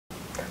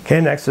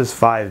Okay, next is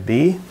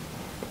 5b.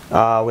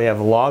 We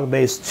have log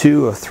base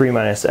 2 of 3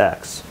 minus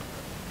x.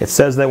 It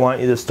says they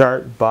want you to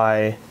start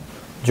by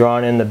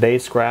drawing in the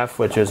base graph,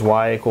 which is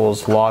y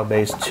equals log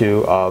base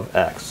 2 of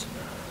x.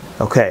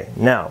 Okay,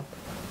 now,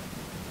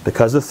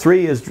 because the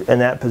 3 is in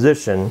that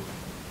position,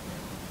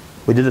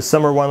 we did a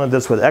similar one like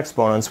this with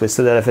exponents. We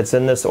said that if it's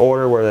in this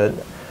order where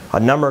a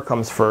number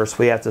comes first,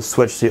 we have to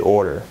switch the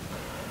order.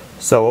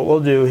 So what we'll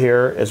do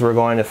here is we're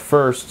going to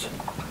first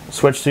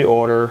switch the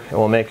order, and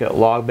we'll make it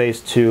log base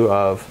 2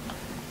 of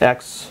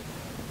x,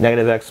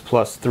 negative x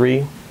plus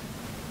 3.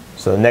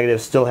 So the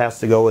negative still has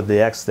to go with the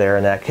x there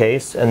in that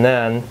case. And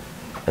then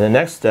in the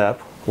next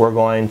step, we're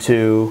going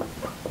to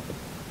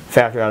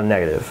factor out a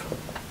negative.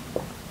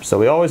 So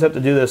we always have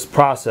to do this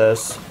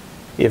process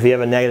if you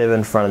have a negative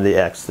in front of the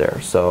x there.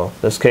 So in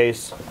this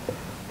case,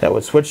 that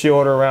would switch the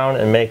order around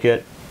and make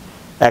it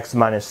x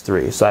minus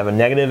 3. So I have a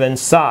negative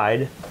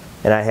inside,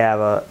 and I have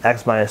a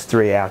x minus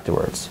 3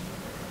 afterwards.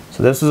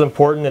 So this is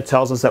important. It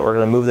tells us that we're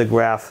going to move the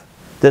graph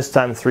this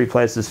time 3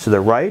 places to the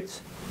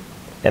right.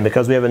 And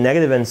because we have a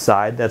negative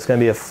inside, that's going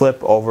to be a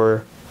flip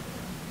over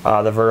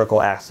the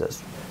vertical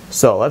axis.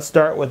 So let's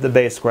start with the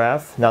base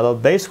graph. Now the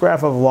base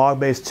graph of log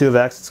base 2 of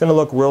x, it's going to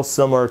look real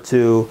similar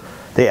to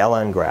the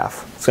ln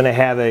graph. It's going to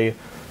have a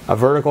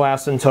vertical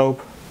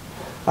asymptote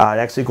at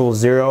x equals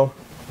 0.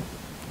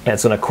 And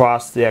it's going to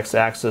cross the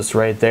x-axis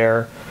right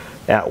there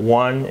at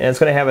 1. And it's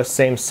going to have a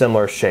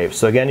similar shape.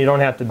 So again, you don't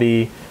have to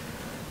be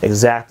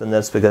exact in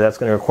this because that's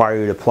going to require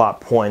you to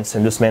plot points.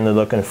 I'm just mainly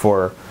looking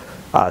for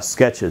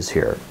sketches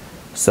here.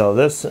 So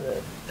that's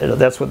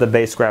what the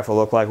base graph will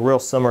look like, real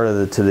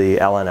similar to the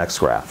ln x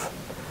graph.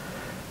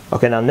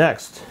 Okay, now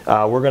next,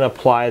 we're going to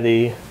apply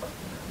the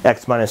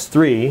x minus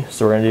 3.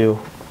 So we're going to do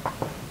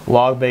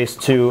log base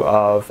 2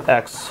 of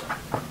x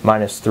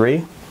minus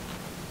 3.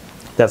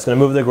 That's going to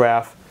move the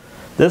graph,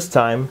 this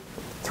time,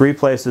 3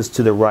 places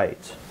to the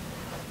right.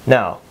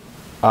 Now,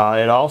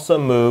 it also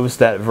moves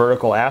that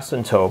vertical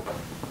asymptote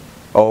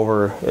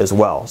over as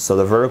well. So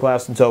the vertical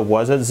asymptote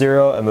was at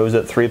 0 and moves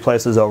it 3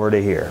 places over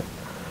to here.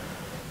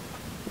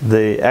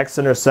 The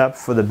x-intercept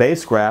for the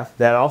base graph,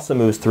 that also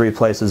moves 3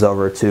 places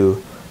over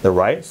to the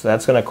right. So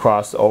that's going to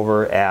cross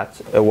over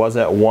at, it was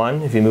at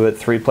 1. If you move it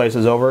 3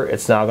 places over,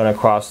 it's now going to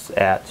cross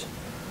at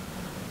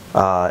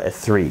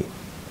 3.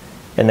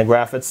 And the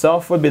graph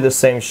itself would be the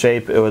same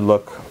shape. It would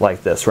look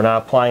like this. We're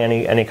not applying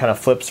any kind of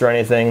flips or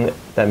anything.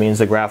 That means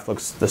the graph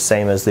looks the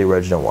same as the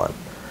original one.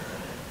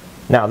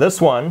 Now this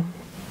one,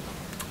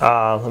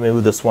 let me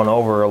move this one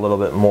over a little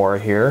bit more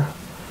here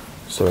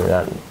so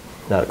we're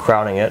not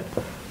crowding it.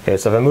 Okay,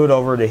 so if I move it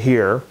over to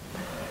here,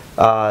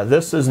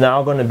 this is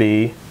now going to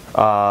be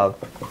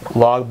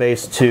log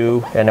base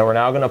 2, and then we're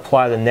now going to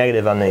apply the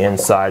negative on the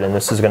inside, and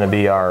this is going to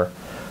be our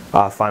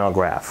final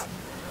graph.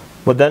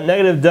 What that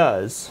negative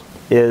does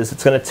is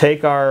it's going to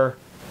take our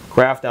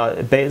graph now,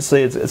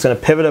 basically it's going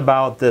to pivot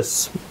about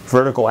this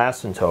vertical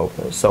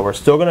asymptote. So we're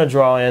still going to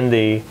draw in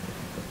the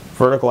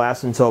vertical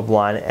asymptote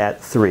line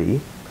at 3,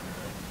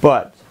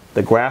 but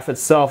the graph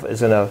itself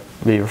is going to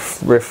be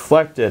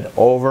reflected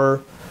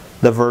over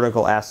the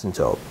vertical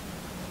asymptote.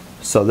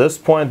 So this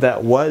point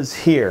that was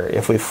here,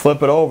 if we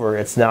flip it over,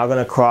 it's now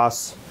going to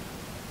cross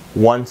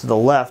 1 to the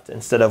left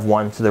instead of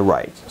 1 to the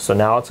right. So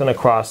now it's going to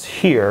cross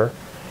here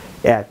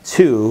at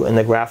 2, and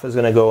the graph is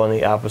going to go in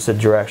the opposite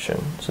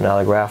direction. So now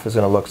the graph is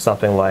going to look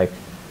something like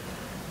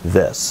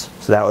this.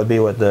 So that would be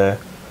what the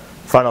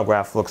final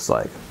graph looks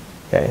like.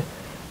 Okay.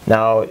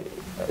 Now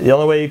the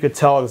only way you could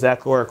tell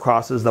exactly where it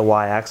crosses the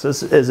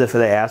y-axis is if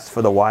they asked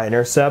for the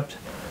y-intercept.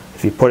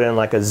 If you put in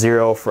like a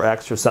 0 for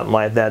x or something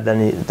like that,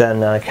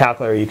 then on a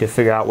calculator you can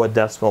figure out what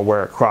decimal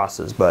where it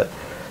crosses. But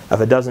if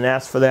it doesn't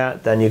ask for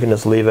that, then you can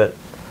just leave it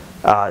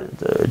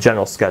the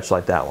general sketch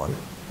like that one.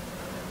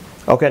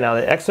 Okay, now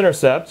the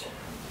x-intercept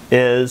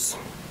is,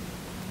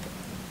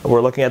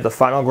 we're looking at the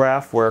final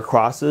graph where it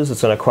crosses.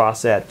 It's going to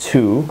cross at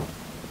 2.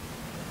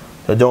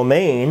 The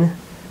domain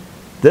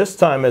this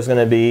time is going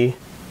to be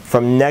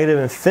from negative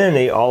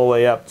infinity all the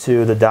way up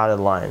to the dotted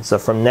line. So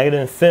from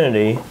negative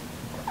infinity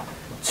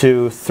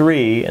to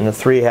 3, and the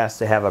 3 has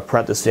to have a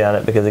parenthesis on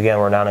it because again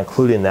we're not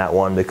including that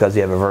one because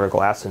you have a vertical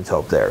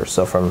asymptote there.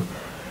 So from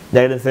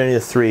negative infinity to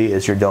 3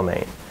 is your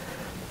domain.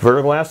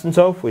 Vertical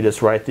asymptote, we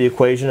just write the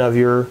equation of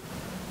your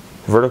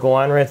vertical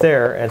line right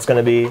there, and it's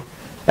going to be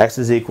x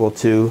is equal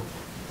to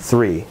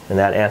 3, and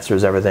that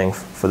answers everything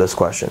for this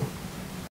question.